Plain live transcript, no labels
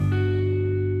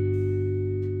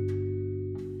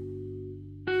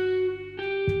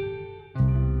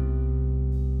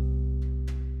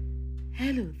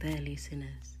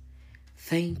listeners.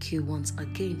 Thank you once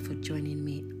again for joining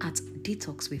me at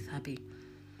Detox with Abby,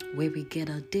 where we get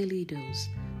our daily dose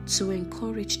to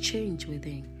encourage change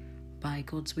within by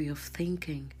God's way of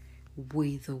thinking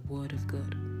with the Word of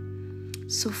God.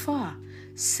 So far,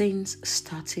 since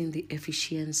starting the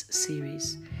Ephesians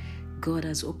series, God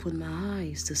has opened my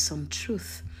eyes to some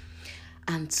truth,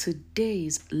 and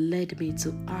today's led me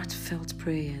to heartfelt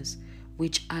prayers,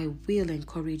 which I will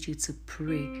encourage you to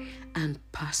pray and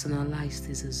personalize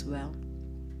this as well.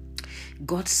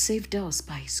 God saved us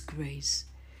by His grace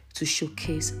to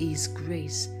showcase His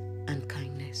grace and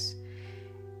kindness.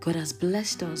 God has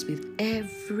blessed us with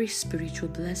every spiritual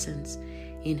blessings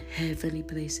in heavenly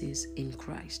places in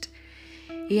Christ.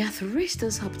 He hath raised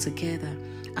us up together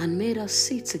and made us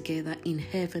sit together in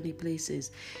heavenly places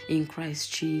in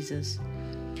Christ Jesus.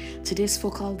 Today's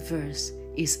focal verse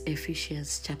is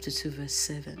Ephesians chapter 2 verse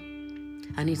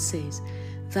 7. And it says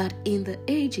that in the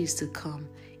ages to come,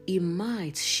 He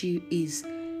might shew His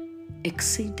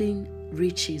exceeding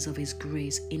riches of His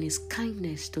grace in His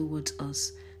kindness towards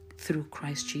us through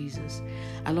Christ Jesus.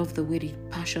 I love the way the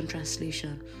Passion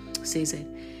Translation says it.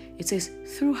 It says,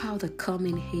 throughout the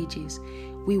coming ages,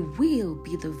 we will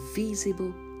be the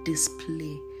visible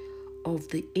display of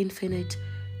the infinite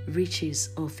riches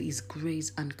of His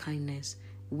grace and kindness,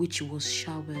 which was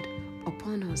showered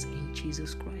upon us in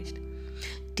Jesus Christ.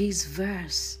 This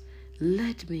verse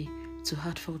led me to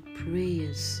heartfelt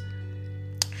prayers,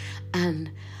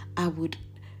 and I would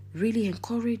really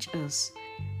encourage us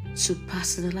to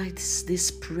personalize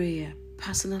this prayer.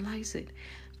 Personalize it.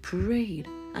 Pray it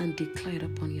and declare it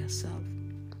upon yourself.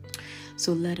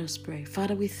 So let us pray.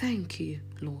 Father, we thank you,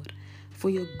 Lord, for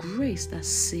your grace that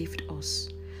saved us.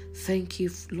 Thank you,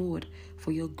 Lord,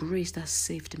 for your grace that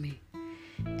saved me.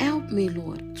 Help me,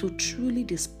 Lord, to truly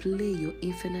display your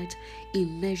infinite,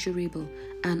 immeasurable,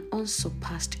 and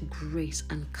unsurpassed grace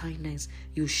and kindness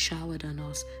you showered on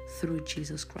us through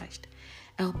Jesus Christ.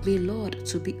 Help me, Lord,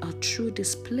 to be a true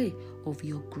display of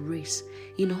your grace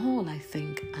in all I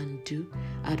think and do,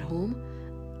 at home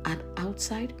and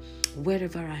outside,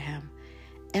 wherever I am.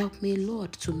 Help me,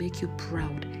 Lord, to make you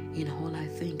proud in all I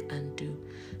think and do,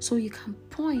 so you can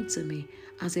point to me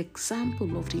as an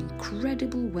example of the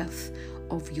incredible wealth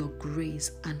of your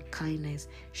grace and kindness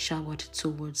showered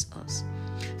towards us.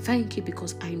 Thank you,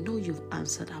 because I know you've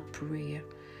answered our prayer.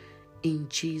 In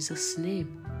Jesus'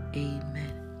 name,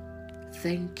 amen.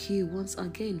 Thank you once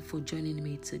again for joining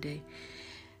me today.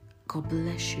 God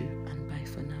bless you, and bye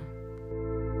for now.